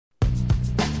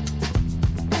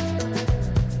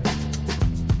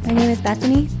My name is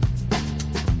Bethany.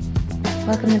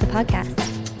 Welcome to the podcast.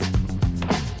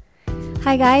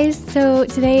 Hi guys, so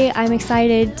today I'm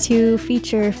excited to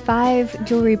feature 5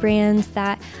 jewelry brands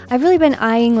that I've really been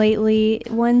eyeing lately,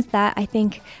 ones that I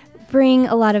think bring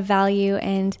a lot of value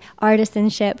and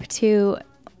artisanship to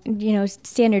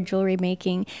standard jewelry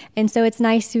making. And so it's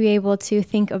nice to be able to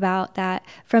think about that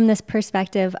from this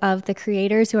perspective of the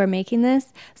creators who are making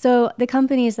this. So the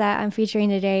companies that I'm featuring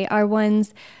today are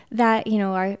ones that,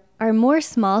 are more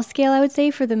small scale, I would say,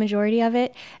 for the majority of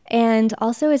it. And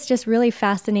also it's just really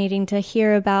fascinating to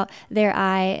hear about their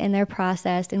eye and their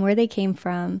process and where they came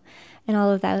from and all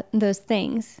of those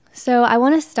things. So I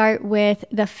want to start with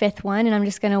the 5th one, and I'm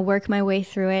just going to work my way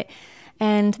through it.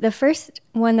 And the first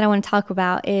one that I want to talk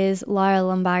about is Lara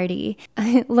Lombardi.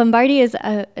 Lombardi is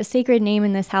a sacred name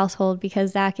in this household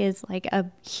because Zach is like a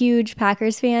huge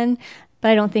Packers fan, but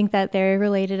I don't think that they're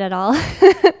related at all.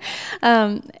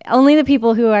 Only the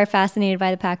people who are fascinated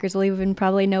by the Packers will even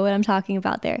probably know what I'm talking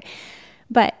about there.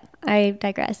 But I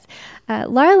digress.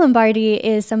 Lara Lombardi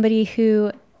is somebody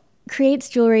who creates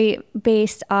jewelry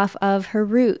based off of her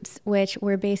roots, which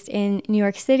were based in New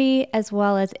York City as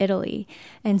well as Italy.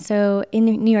 And so in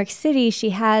New York City, she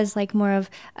has like more of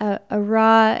a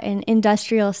raw and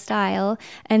industrial style.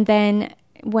 And then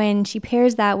when she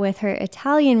pairs that with her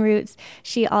Italian roots,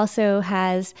 she also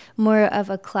has more of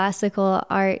a classical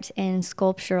art and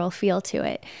sculptural feel to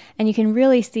it. And you can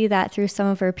really see that through some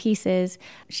of her pieces.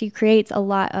 She creates a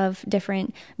lot of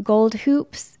different gold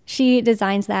hoops. She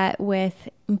designs that with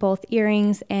both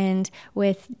earrings and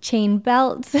with chain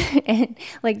belts and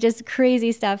like just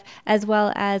crazy stuff, as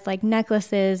well as like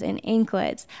necklaces and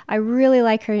anklets. I really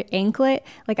like her anklet.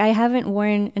 Like I haven't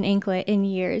worn an anklet in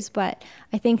years, but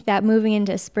I think that moving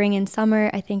into spring and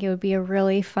summer, I think it would be a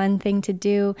really fun thing to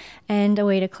do and a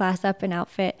way to class up an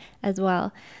outfit as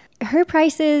well. Her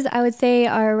prices, I would say,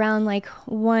 are around like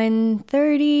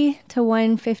 $130 to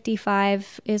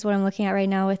 $155 is what I'm looking at right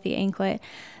now with the anklet.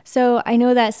 So I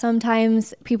know that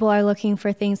sometimes people are looking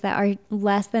for things that are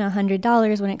less than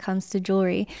 $100 when it comes to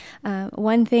jewelry.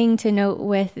 One thing to note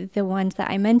with the ones that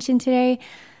I mentioned today,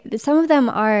 some of them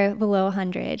are below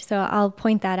 100, so I'll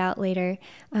point that out later.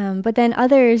 But then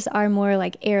others are more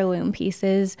like heirloom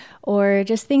pieces or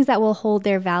just things that will hold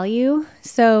their value.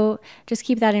 So just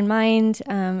keep that in mind.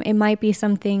 It might be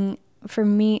something for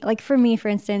me, for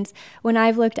instance, when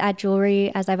I've looked at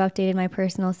jewelry as I've updated my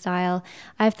personal style,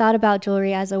 I've thought about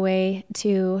jewelry as a way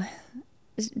to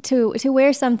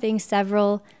wear something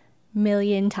several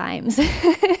million times.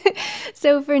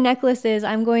 So for necklaces,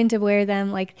 I'm going to wear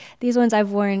them like these ones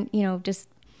I've worn, just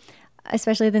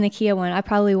especially the Nakia one, I've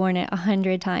probably worn it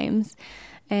 100 times.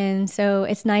 And so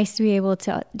it's nice to be able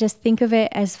to just think of it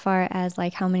as far as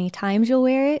like how many times you'll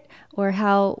wear it or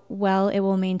how well it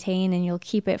will maintain and you'll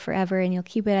keep it forever and you'll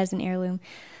keep it as an heirloom.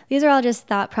 These are all just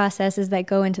thought processes that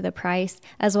go into the price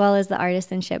as well as the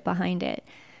artisanship behind it.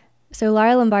 So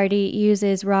Lara Lombardi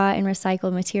uses raw and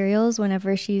recycled materials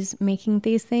whenever she's making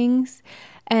these things.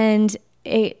 And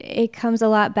it comes a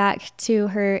lot back to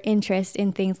her interest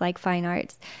in things like fine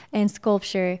arts and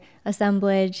sculpture,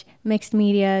 assemblage, mixed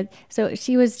media. So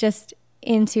she was just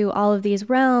into all of these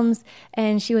realms,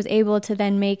 and she was able to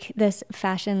then make this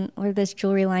fashion or this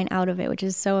jewelry line out of it, which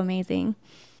is so amazing.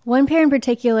 One pair in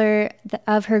particular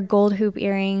of her gold hoop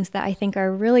earrings that I think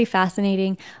are really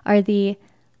fascinating are the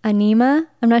Anima.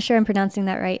 I'm not sure I'm pronouncing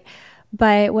that right.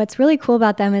 But what's really cool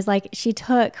about them is like she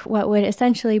took what would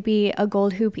essentially be a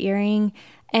gold hoop earring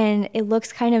and it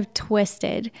looks kind of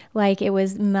twisted, like it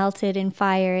was melted in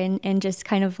fire and just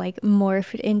kind of like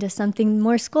morphed into something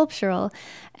more sculptural.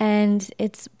 And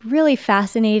it's really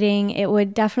fascinating. It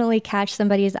would definitely catch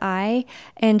somebody's eye.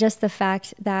 And just the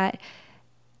fact that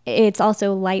it's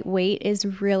also lightweight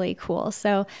is really cool.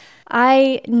 So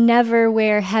I never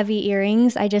wear heavy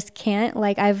earrings. I just can't.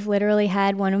 Like I've literally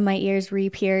had one of my ears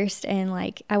re-pierced and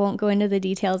like I won't go into the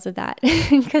details of that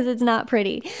because it's not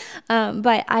pretty.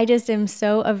 But I just am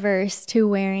so averse to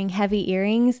wearing heavy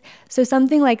earrings. So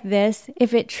something like this,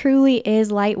 if it truly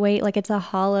is lightweight, like it's a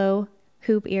hollow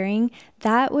hoop earring,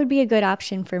 that would be a good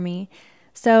option for me.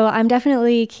 So I'm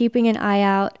definitely keeping an eye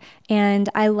out, and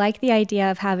I like the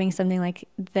idea of having something like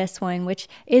this one, which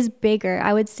is bigger.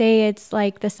 I would say it's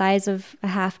like the size of a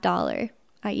 $50.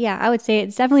 I would say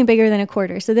it's definitely bigger than a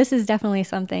quarter. So this is definitely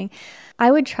something.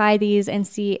 I would try these and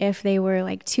see if they were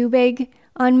like too big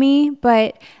on me,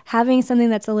 but having something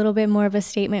that's a little bit more of a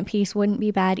statement piece wouldn't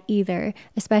be bad either,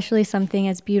 especially something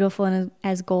as beautiful and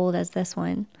as gold as this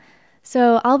one.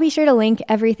 So I'll be sure to link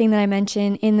everything that I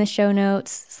mentioned in the show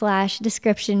notes /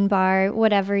 description bar,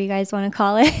 whatever you guys want to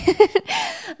call it.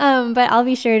 But I'll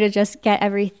be sure to just get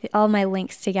all my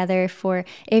links together for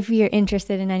if you're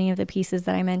interested in any of the pieces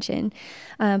that I mentioned.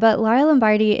 But Lara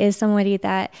Lombardi is somebody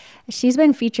that she's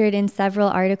been featured in several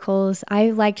articles. I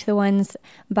liked the ones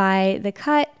by The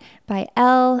Cut, by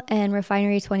Elle, and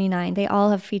Refinery 29. They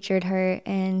all have featured her,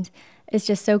 and it's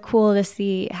just so cool to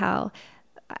see how,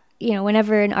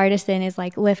 whenever an artisan is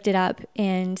like lifted up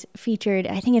and featured,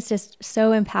 I think it's just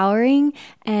so empowering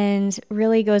and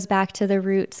really goes back to the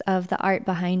roots of the art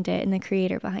behind it and the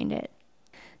creator behind it.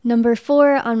 Number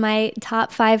 4 on my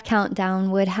top 5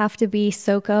 countdown would have to be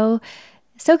Soko.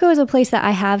 Soko is a place that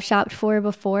I have shopped for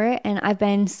before, and I've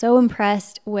been so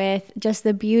impressed with just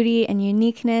the beauty and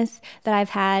uniqueness that I've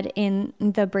had in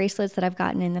the bracelets that I've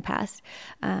gotten in the past.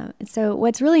 So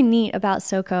what's really neat about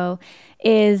Soko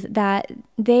is that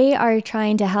they are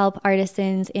trying to help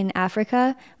artisans in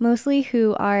Africa, mostly,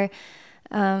 who are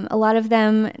a lot of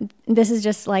them, this is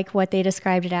just like what they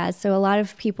described it as. So a lot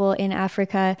of people in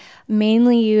Africa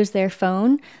mainly use their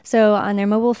phone. So on their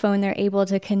mobile phone, they're able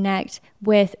to connect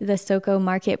with the Soko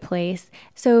marketplace.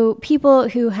 So people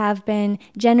who have been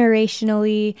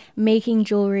generationally making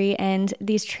jewelry, and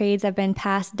these trades have been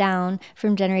passed down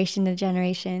from generation to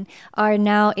generation, are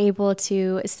now able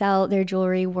to sell their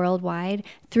jewelry worldwide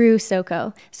through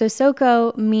Soko. So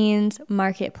Soko means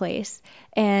marketplace.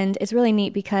 And it's really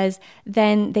neat because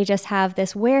then they just have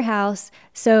this warehouse.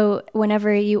 So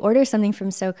whenever you order something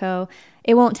from Soko,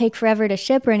 it won't take forever to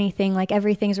ship or anything. Like,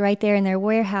 everything's right there in their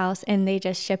warehouse and they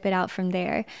just ship it out from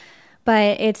there.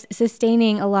 But it's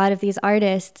sustaining a lot of these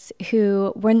artists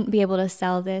who wouldn't be able to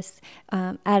sell this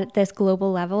at this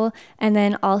global level. And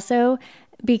then also,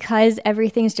 because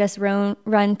everything's just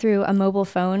run through a mobile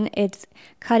phone, it's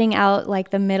cutting out like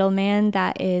the middleman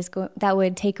that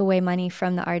would take away money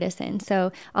from the artisan.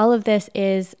 So all of this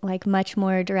is like much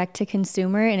more direct to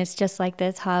consumer, and it's just like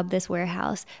this hub, this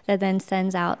warehouse that then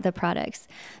sends out the products.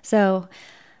 So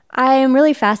I am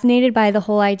really fascinated by the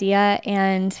whole idea,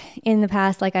 and in the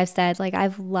past, like I've said, like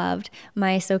I've loved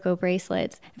my Soko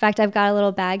bracelets. In fact, I've got a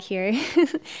little bag here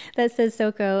that says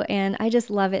Soko, and I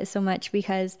just love it so much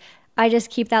because I just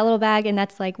keep that little bag, and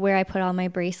that's like where I put all my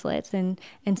bracelets. And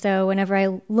so whenever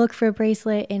I look for a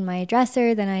bracelet in my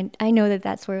dresser, then I know that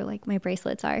that's where like my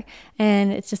bracelets are.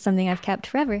 And it's just something I've kept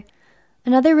forever.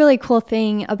 Another really cool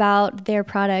thing about their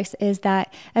products is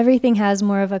that everything has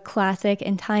more of a classic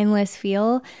and timeless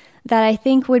feel that I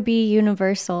think would be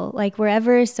universal. Like,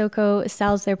 wherever Soko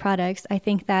sells their products, I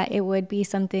think that it would be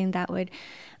something that would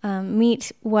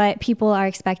meet what people are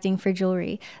expecting for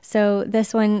jewelry. So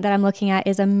this one that I'm looking at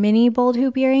is a mini bold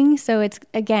hoop earring. So it's,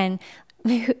 again,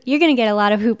 you're going to get a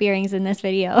lot of hoop earrings in this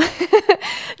video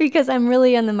because I'm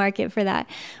really on the market for that.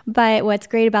 But what's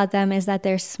great about them is that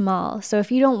they're small. So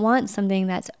if you don't want something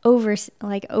that's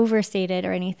overstated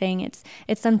or anything, it's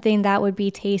something that would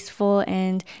be tasteful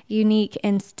and unique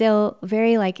and still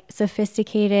very like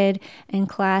sophisticated and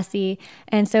classy.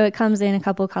 And so it comes in a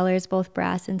couple colors, both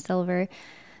brass and silver.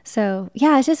 So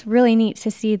yeah, it's just really neat to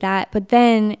see that. But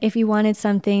then if you wanted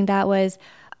something that was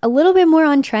a little bit more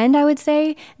on trend, I would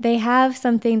say, they have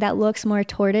something that looks more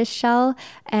tortoise shell,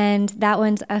 and that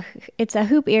one's it's a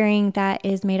hoop earring that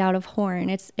is made out of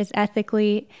horn. It's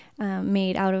ethically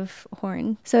made out of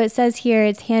horn. So it says here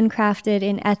it's handcrafted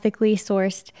in ethically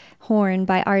sourced horn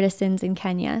by artisans in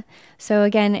Kenya. So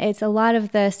again, it's a lot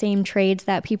of the same trades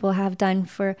that people have done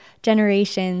for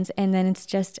generations, and then it's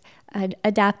just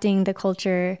adapting the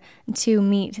culture to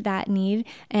meet that need.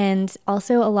 And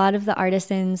also a lot of the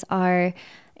artisans are,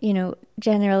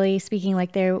 generally speaking,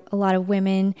 like there are a lot of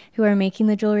women who are making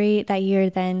the jewelry that you're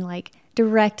then like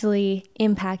directly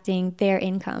impacting their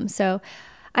income. So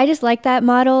I just like that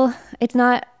model. It's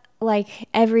not like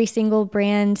every single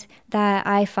brand that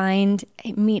I find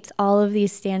meets all of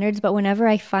these standards, but whenever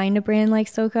I find a brand like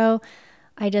Soko,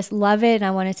 I just love it and I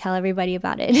want to tell everybody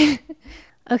about it.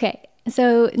 Okay.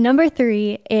 So number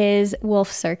 3 is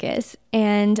Wolf Circus,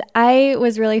 and I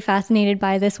was really fascinated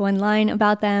by this one line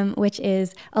about them, which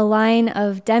is a line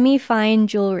of demi-fine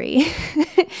jewelry.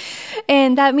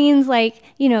 And that means like,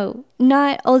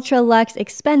 not ultra luxe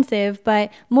expensive,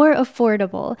 but more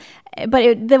affordable.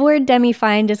 But the word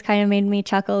demi-fine just kind of made me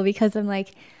chuckle because I'm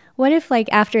like, what if like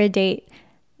after a date,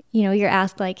 you're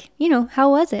asked like,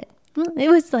 how was it? Well, it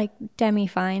was like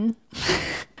demi-fine.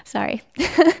 Sorry.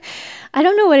 I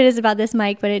don't know what it is about this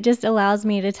mic, but it just allows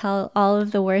me to tell all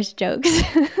of the worst jokes.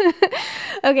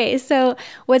 Okay, so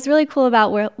what's really cool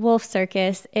about Wolf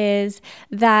Circus is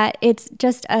that it's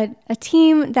just a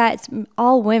team that's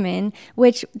all women,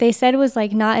 which they said was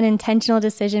like not an intentional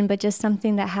decision, but just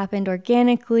something that happened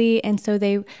organically. And so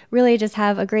they really just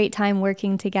have a great time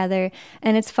working together.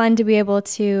 And it's fun to be able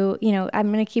to,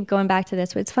 I'm going to keep going back to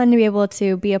this, but it's fun to be able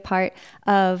to be a part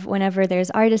of whenever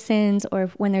there's artisans or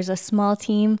when there's a small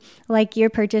team. Like your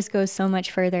purchase goes so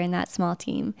much further in that small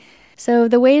team. So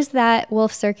the ways that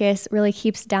Wolf Circus really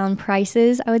keeps down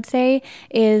prices, I would say,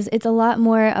 is it's a lot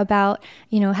more about,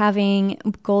 having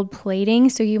gold plating.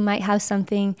 So you might have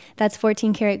something that's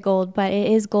 14 karat gold, but it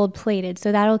is gold plated.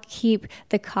 So that'll keep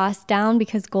the cost down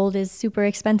because gold is super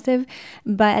expensive.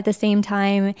 But at the same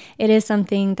time, it is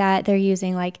something that they're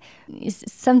using, like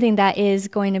something that is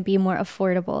going to be more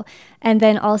affordable. And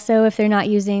then also, if they're not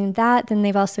using that, then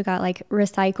they've also got like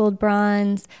recycled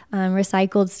bronze,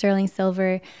 recycled sterling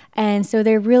silver. And so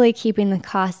they're really keeping the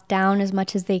cost down as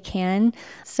much as they can.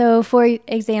 So for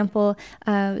example,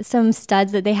 some studs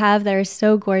that they have that are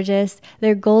so gorgeous,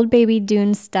 they're Gold Baby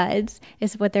Dune studs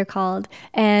is what they're called.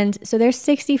 And so they're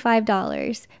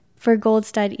 $65 for gold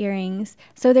stud earrings.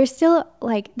 So they're still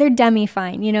they're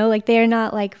demi-fine, like they're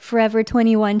not like Forever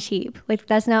 21 cheap. Like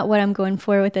that's not what I'm going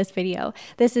for with this video.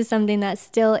 This is something that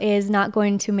still is not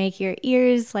going to make your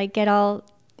ears get all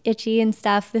itchy and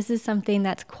stuff. This is something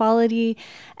that's quality,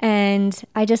 and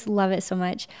I just love it so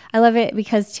much. I love it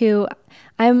because too,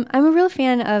 I'm a real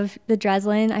fan of the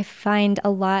Dreslin. I find a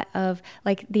lot of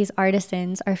these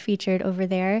artisans are featured over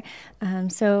there.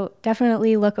 So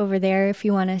definitely look over there if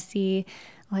you want to see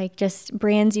just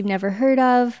brands you've never heard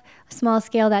of, small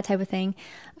scale, that type of thing.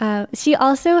 She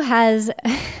also has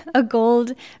a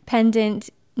gold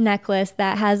pendant necklace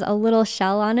that has a little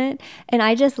shell on it, and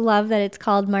I just love that it's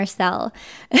called Marcel.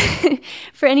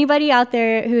 For anybody out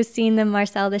there who's seen the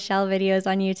Marcel the Shell videos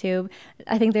on YouTube,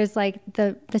 I think there's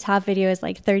the top video is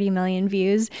 30 million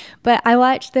views, but I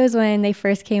watched those when they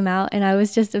first came out and I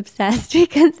was just obsessed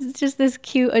because it's just this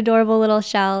cute, adorable little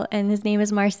shell, and his name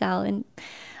is Marcel, and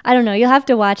I don't know, you'll have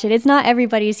to watch it. It's not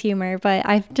everybody's humor, but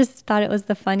I just thought it was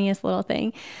the funniest little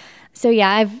thing. So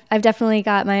yeah, I've definitely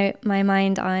got my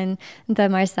mind on the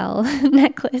Marcel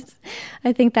necklace.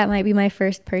 I think that might be my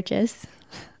first purchase.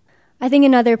 I think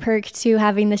another perk to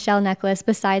having the shell necklace,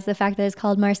 besides the fact that it's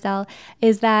called Marcel,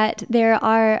 is that there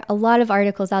are a lot of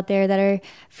articles out there that are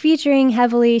featuring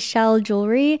heavily shell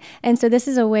jewelry. And so this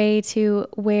is a way to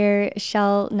wear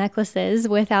shell necklaces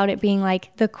without it being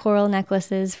like the coral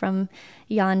necklaces from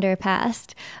yonder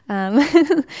past.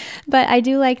 But I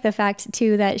do like the fact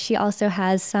too that she also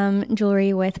has some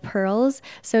jewelry with pearls.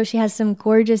 So she has some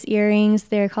gorgeous earrings.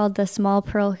 They're called the small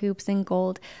pearl hoops in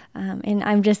gold. And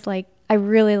I'm just I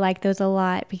really like those a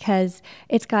lot because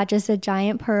it's got just a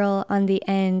giant pearl on the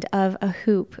end of a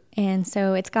hoop. And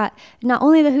so it's got not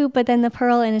only the hoop, but then the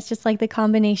pearl, and it's just the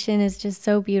combination is just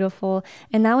so beautiful.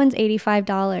 And that one's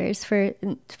 $85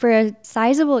 for a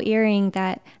sizable earring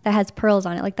that has pearls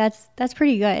on it. That's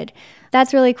pretty good.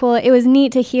 That's really cool. It was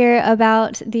neat to hear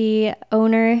about the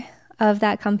owner of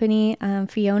that company,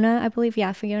 Fiona, I believe.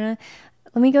 Yeah, Fiona.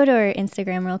 Let me go to her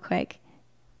Instagram real quick.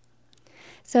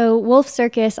 So Wolf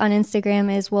Circus on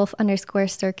Instagram is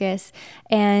wolf_circus.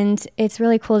 And it's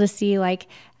really cool to see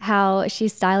how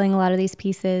she's styling a lot of these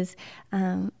pieces.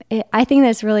 I think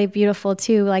that's really beautiful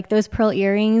too. Those pearl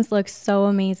earrings look so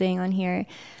amazing on here.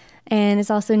 And it's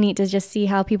also neat to just see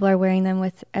how people are wearing them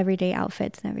with everyday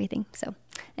outfits and everything. So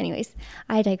anyways,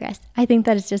 I digress. I think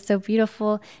that it's just so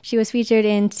beautiful. She was featured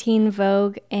in Teen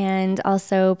Vogue and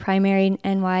also Primary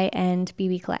NY and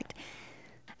BB Collect.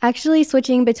 Actually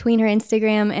switching between her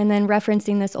Instagram and then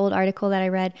referencing this old article that I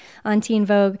read on Teen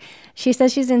Vogue, she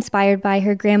says she's inspired by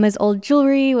her grandma's old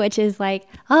jewelry, which is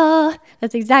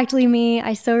that's exactly me.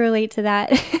 I so relate to that.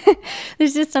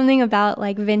 There's just something about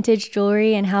vintage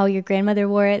jewelry and how your grandmother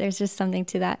wore it. There's just something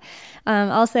to that.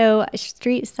 Also,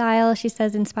 street style, she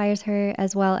says, inspires her,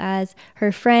 as well as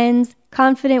her friends,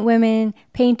 confident women,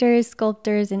 painters,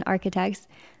 sculptors, and architects.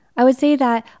 I would say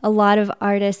that a lot of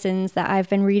artisans that I've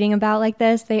been reading about like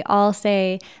this, they all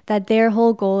say that their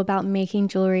whole goal about making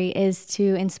jewelry is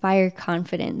to inspire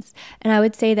confidence. And I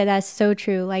would say that that's so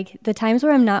true. The times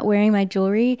where I'm not wearing my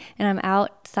jewelry and I'm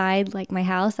outside my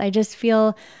house, I just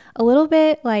feel a little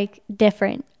bit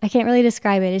different. I can't really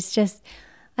describe it. It's just,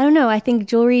 I don't know. I think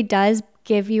jewelry does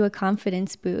give you a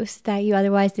confidence boost that you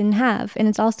otherwise didn't have. And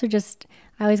it's also just,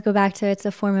 I always go back to it's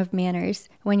a form of manners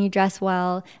when you dress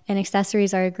well, and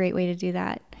accessories are a great way to do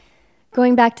that.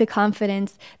 Going back to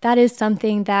confidence, that is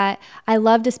something that I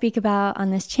love to speak about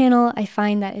on this channel. I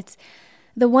find that it's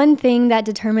the one thing that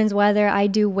determines whether I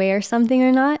do wear something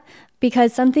or not.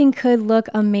 because something could look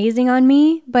amazing on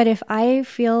me, but if I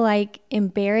feel like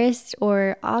embarrassed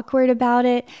or awkward about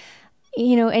it,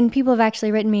 and people have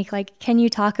actually written me like, can you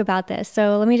talk about this?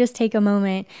 So let me just take a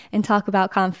moment and talk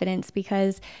about confidence,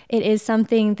 because it is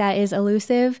something that is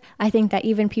elusive. I think that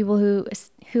even people who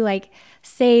like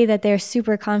say that they're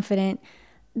super confident,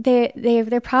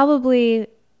 they're probably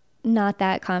not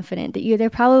that confident. They're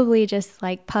probably just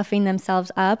like puffing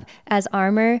themselves up as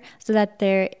armor so that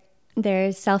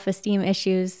their self-esteem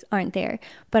issues aren't there.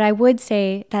 But I would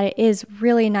say that it is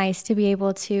really nice to be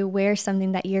able to wear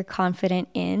something that you're confident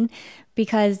in,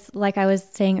 because like I was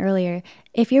saying earlier,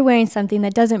 if you're wearing something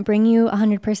that doesn't bring you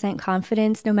 100%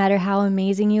 confidence, no matter how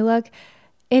amazing you look,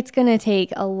 it's going to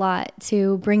take a lot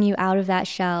to bring you out of that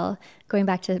shell. Going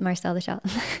back to Marcel the Shell.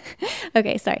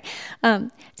 Okay, sorry.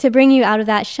 To bring you out of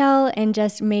that shell and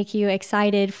just make you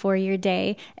excited for your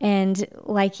day, and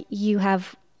like you're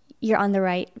on the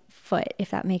right foot,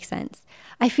 if that makes sense.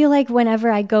 I feel like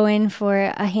whenever I go in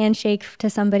for a handshake to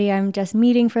somebody I'm just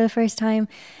meeting for the first time,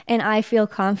 and I feel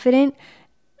confident,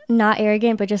 not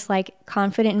arrogant, but just like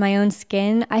confident in my own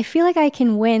skin, I feel like I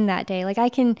can win that day. Like I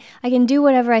can do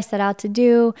whatever I set out to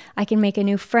do. I can make a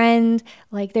new friend.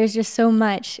 Like there's just so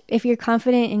much. If you're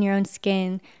confident in your own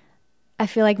skin, I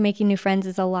feel like making new friends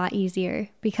is a lot easier,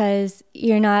 because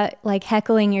you're not like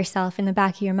heckling yourself in the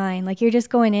back of your mind. Like you're just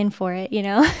going in for it,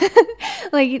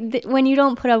 Like when you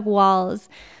don't put up walls,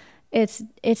 it's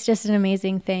just an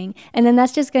amazing thing. And then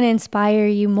that's just going to inspire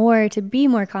you more to be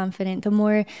more confident, the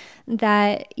more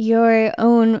that your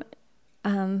own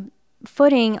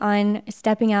footing on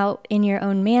stepping out in your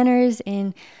own manners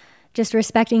and just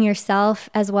respecting yourself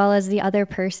as well as the other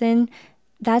person,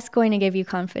 that's going to give you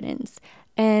confidence.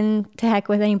 And to heck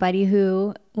with anybody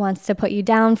who wants to put you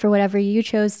down for whatever you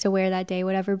chose to wear that day,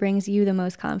 whatever brings you the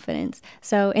most confidence.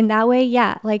 So in that way,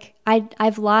 yeah, like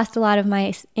I've lost a lot of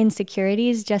my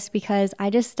insecurities just because I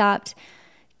just stopped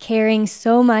caring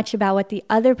so much about what the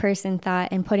other person thought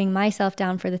and putting myself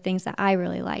down for the things that I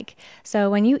really like. So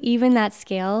when you even that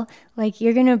scale, like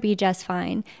you're going to be just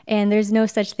fine. And there's no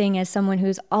such thing as someone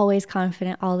who's always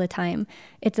confident all the time.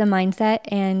 It's a mindset,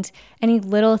 and any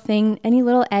little thing, any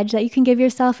little edge that you can give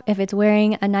yourself, if it's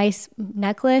wearing a nice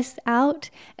necklace out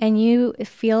and you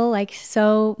feel like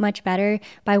so much better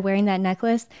by wearing that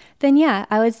necklace, then yeah,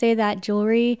 I would say that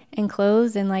jewelry and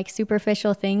clothes and like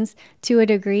superficial things to a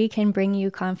degree can bring you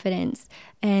confidence.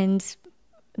 And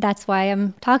that's why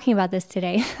I'm talking about this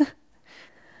today.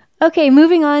 Okay,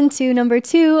 moving on to number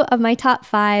 2 of my top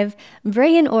 5,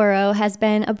 Bray & Oro has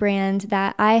been a brand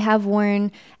that I have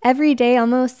worn every day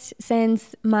almost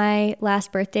since my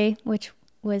last birthday, which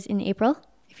was in April,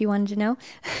 if you wanted to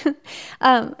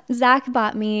know. Zach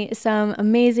bought me some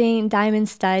amazing diamond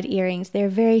stud earrings. They're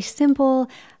very simple.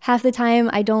 Half the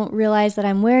time I don't realize that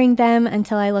I'm wearing them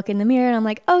until I look in the mirror and I'm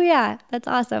like, oh yeah, that's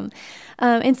awesome.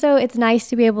 And so it's nice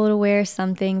to be able to wear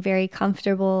something very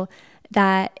comfortable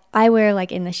that I wear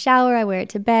like in the shower, I wear it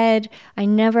to bed. I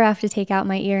never have to take out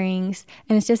my earrings.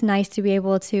 And it's just nice to be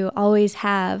able to always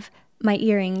have my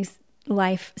earrings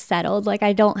life settled. Like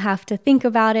I don't have to think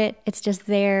about it. It's just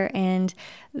there, and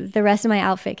the rest of my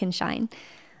outfit can shine.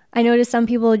 I noticed some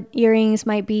people, earrings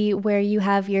might be where you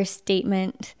have your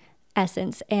statement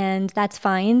essence, and that's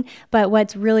fine. But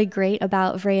what's really great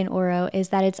about Bray & Oro is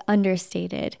that it's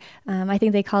understated. I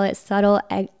think they call it subtle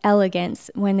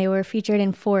elegance. When they were featured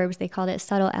in Forbes, they called it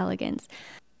subtle elegance.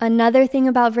 Another thing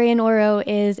about Bray & Oro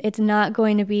is it's not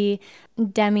going to be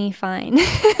demi-fine.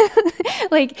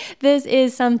 Like this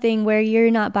is something where you're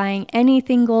not buying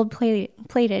anything gold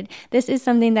plated. This is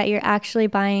something that you're actually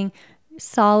buying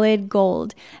solid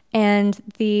gold, and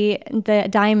the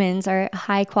diamonds are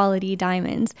high quality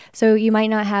diamonds. So you might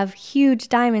not have huge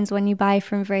diamonds when you buy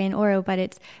from Bray & Oro, but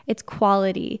it's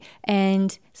quality.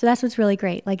 And so that's what's really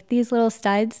great. Like these little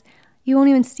studs, you won't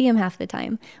even see them half the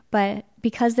time, but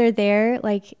because they're there,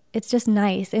 like it's just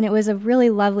nice. And it was a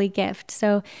really lovely gift.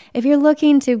 So if you're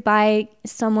looking to buy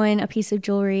someone a piece of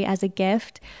jewelry as a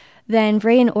gift, then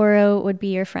Bray & Oro would be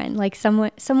your friend, like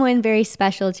someone very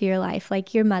special to your life,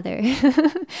 like your mother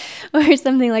or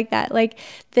something like that. Like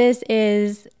this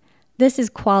is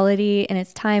quality, and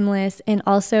it's timeless. And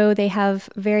also they have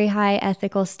very high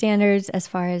ethical standards as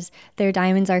far as their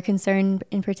diamonds are concerned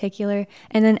in particular.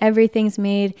 And then everything's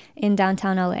made in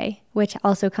downtown LA, which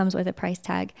also comes with a price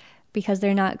tag, because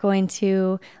they're not going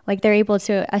to, like they're able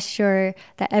to assure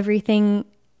that everything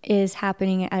is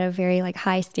happening at a very like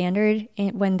high standard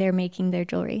when they're making their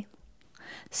jewelry.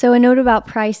 So a note about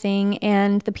pricing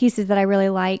and the pieces that I really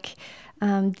like.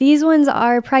 These ones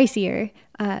are pricier,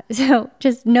 so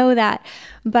just know that.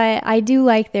 But I do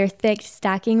like their thick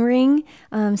stacking ring.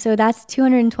 So that's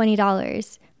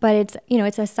 $220. but it's,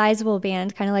 it's a sizable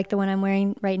band, kind of like the one I'm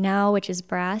wearing right now, which is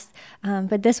brass.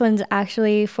 But this one's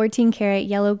actually 14 karat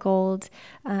yellow gold.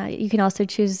 You can also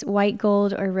choose white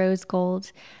gold or rose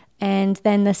gold. And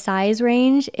then the size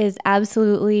range is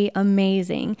absolutely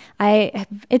amazing.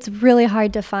 It's really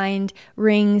hard to find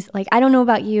rings. Like, I don't know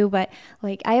about you, but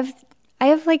like I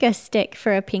have like a stick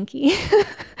for a pinky.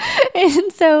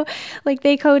 And so like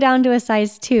they go down to a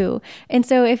size 2. And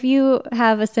so if you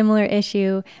have a similar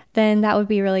issue, then that would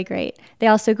be really great. They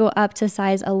also go up to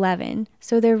size 11.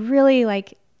 So they're really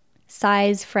like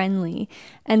size friendly.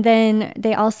 And then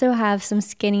they also have some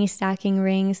skinny stacking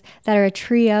rings that are a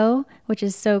trio, which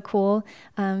is so cool.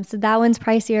 So that one's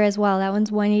pricier as well. That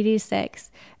one's $186,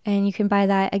 and you can buy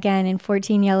that again in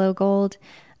 14 karat yellow gold,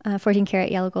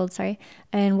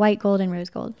 and white gold and rose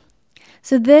gold.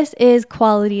 So this is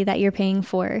quality that you're paying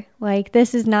for. Like,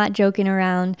 this is not joking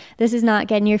around. This is not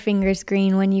getting your fingers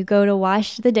green when you go to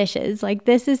wash the dishes. Like,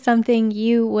 this is something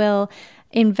you will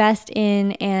invest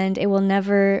in, and it will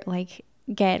never like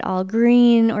get all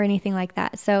green or anything like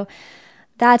that. So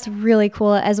that's really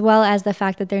cool, as well as the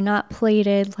fact that they're not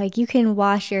plated. Like, you can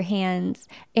wash your hands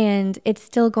and it's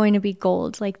still going to be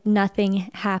gold. Like, nothing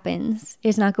happens.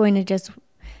 It's not going to just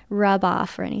rub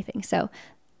off or anything. So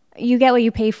you get what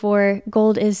you pay for.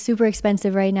 Gold is super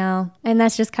expensive right now, and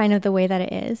that's just kind of the way that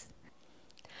it is.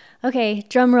 Okay,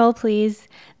 drum roll, please.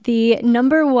 The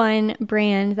number one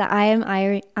brand that I am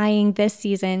eyeing this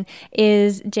season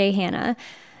is J. Hanna.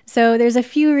 So there's a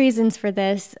few reasons for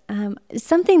this.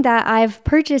 Something that I've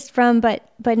purchased from, but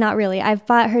not really. I've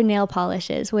bought her nail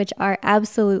polishes, which are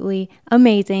absolutely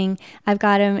amazing. I've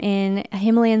got them in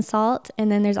Himalayan salt,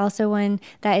 and then there's also one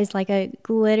that is like a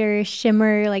glitter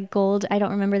shimmer, like gold. I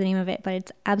don't remember the name of it, but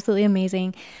it's absolutely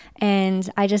amazing. And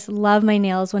I just love my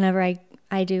nails whenever I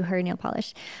do her nail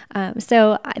polish.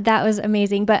 So that was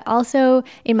amazing. But also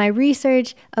in my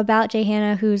research about J.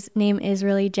 Hanna, whose name is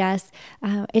really Jess,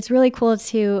 it's really cool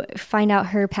to find out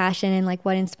her passion and like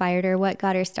what inspired her, what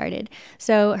got her started.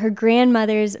 So her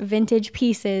grandmother's vintage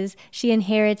pieces she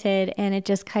inherited, and it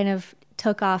just kind of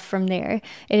took off from there.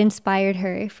 It inspired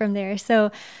her from there. So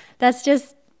that's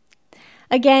just,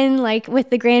 again, like with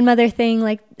the grandmother thing,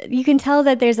 like you can tell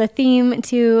that there's a theme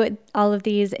to all of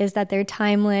these, is that they're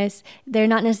timeless. They're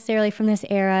not necessarily from this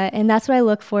era. And that's what I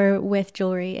look for with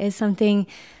jewelry, is something,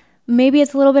 maybe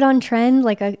it's a little bit on trend.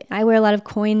 Like I wear a lot of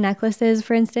coin necklaces,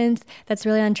 for instance, that's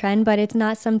really on trend, but it's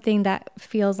not something that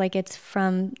feels like it's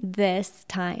from this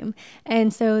time.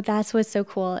 And so that's what's so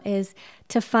cool, is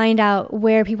to find out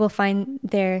where people find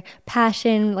their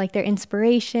passion, like their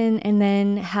inspiration, and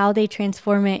then how they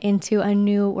transform it into a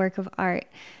new work of art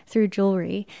through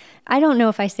jewelry. I don't know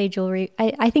if I say jewelry.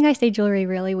 I think I say jewelry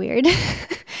really weird.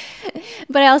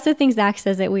 But I also think Zach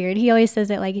says it weird. He always says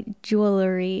it like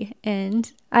jewelry,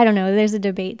 and I don't know. There's a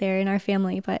debate there in our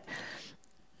family, but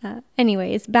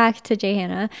anyways, back to J.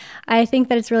 Hanna. I think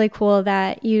that it's really cool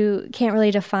that you can't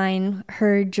really define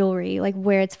her jewelry, like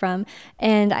where it's from.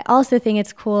 And I also think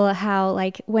it's cool how,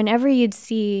 like, whenever you'd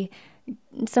see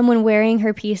someone wearing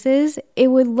her pieces, it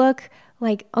would look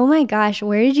like, oh my gosh,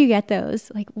 where did you get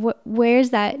those? Like,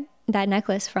 where's that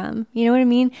necklace from? You know what I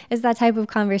mean? It's that type of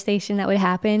conversation that would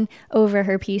happen over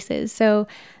her pieces. So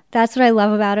that's what I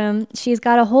love about them. She's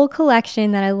got a whole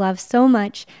collection that I love so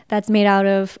much that's made out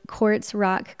of quartz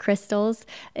rock crystals.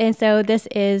 And so this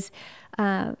is,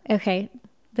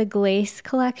 the Glace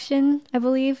collection, I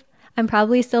believe. I'm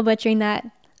probably still butchering that.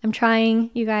 I'm trying,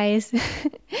 you guys.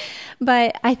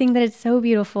 But I think that it's so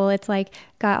beautiful. It's like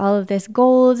got all of this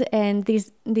gold, and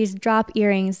these drop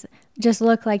earrings just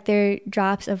look like they're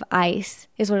drops of ice,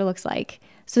 is what it looks like.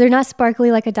 So they're not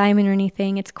sparkly like a diamond or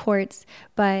anything. It's quartz,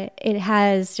 but it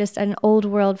has just an old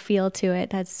world feel to it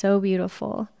that's so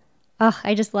beautiful. Oh,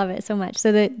 I just love it so much.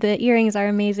 So the earrings are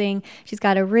amazing. She's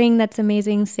got a ring that's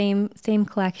amazing, same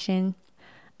collection.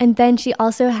 And then she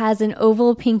also has an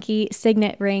oval pinky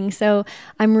signet ring. So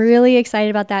I'm really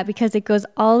excited about that because it goes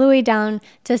all the way down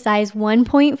to size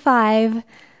 1.5,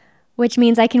 which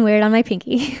means I can wear it on my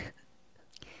pinky.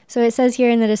 So it says here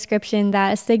in the description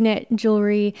that a signet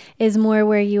jewelry is more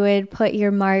where you would put your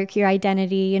mark, your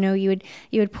identity. You know, you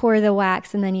would pour the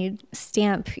wax and then you'd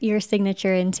stamp your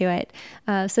signature into it.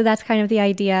 So that's kind of the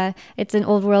idea. It's an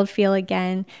old world feel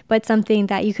again, but something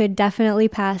that you could definitely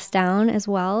pass down as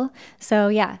well. So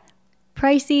yeah,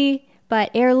 pricey,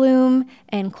 but heirloom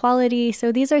and quality.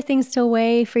 So these are things to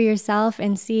weigh for yourself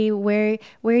and see where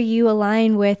you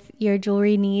align with your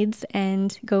jewelry needs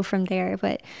and go from there.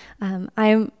 But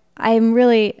I'm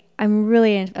really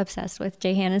obsessed with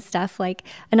J. Hanna's stuff. Like,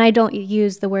 and I don't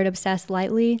use the word obsessed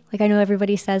lightly. Like, I know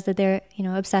everybody says that they're,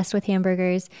 obsessed with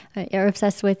hamburgers or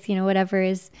obsessed with, whatever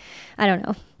is, I don't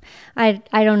know. I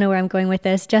don't know where I'm going with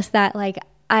this, just that like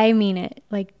I mean it.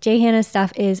 Like J. Hannah's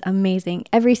stuff is amazing.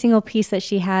 Every single piece that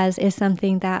she has is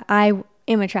something that I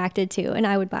am attracted to and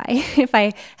I would buy if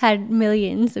I had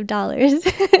millions of dollars.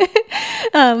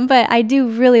 But I do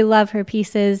really love her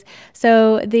pieces.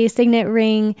 So the signet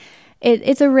ring,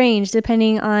 it's a range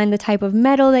depending on the type of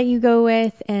metal that you go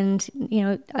with, and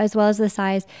as well as the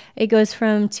size. It goes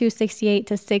from 268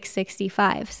 to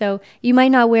 665. So you might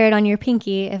not wear it on your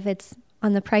pinky if it's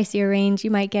on the pricier range.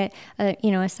 You might get a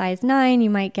size 9. You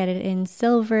might get it in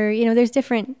silver. There's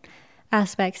different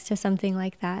aspects to something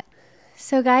like that.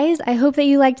 So guys, I hope that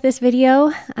you liked this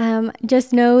video.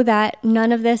 Just know that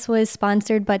none of this was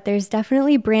sponsored, but there's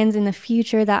definitely brands in the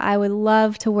future that I would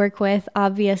love to work with,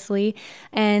 obviously.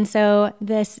 And so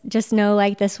just know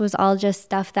like this was all just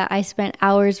stuff that I spent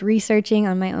hours researching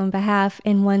on my own behalf,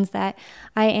 and ones that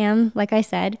I am, like I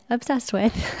said, obsessed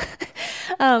with.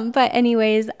 But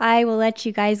anyways, I will let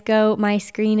you guys go. My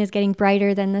screen is getting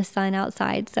brighter than the sun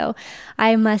outside, so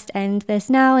I must end this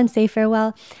now and say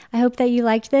farewell. I hope that you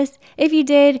liked this. If you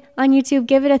did, on YouTube,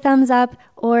 give it a thumbs up,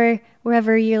 or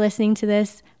wherever you're listening to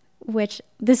this, which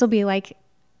this will be like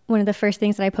one of the first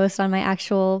things that I post on my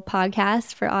actual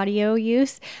podcast for audio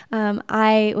use.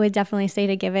 I would definitely say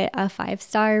to give it a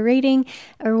 5-star rating,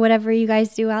 or whatever you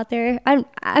guys do out there.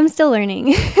 I'm still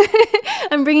learning.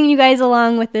 I'm bringing you guys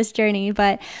along with this journey,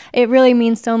 but it really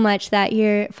means so much that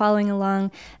you're following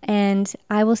along, and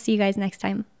I will see you guys next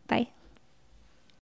time. Bye.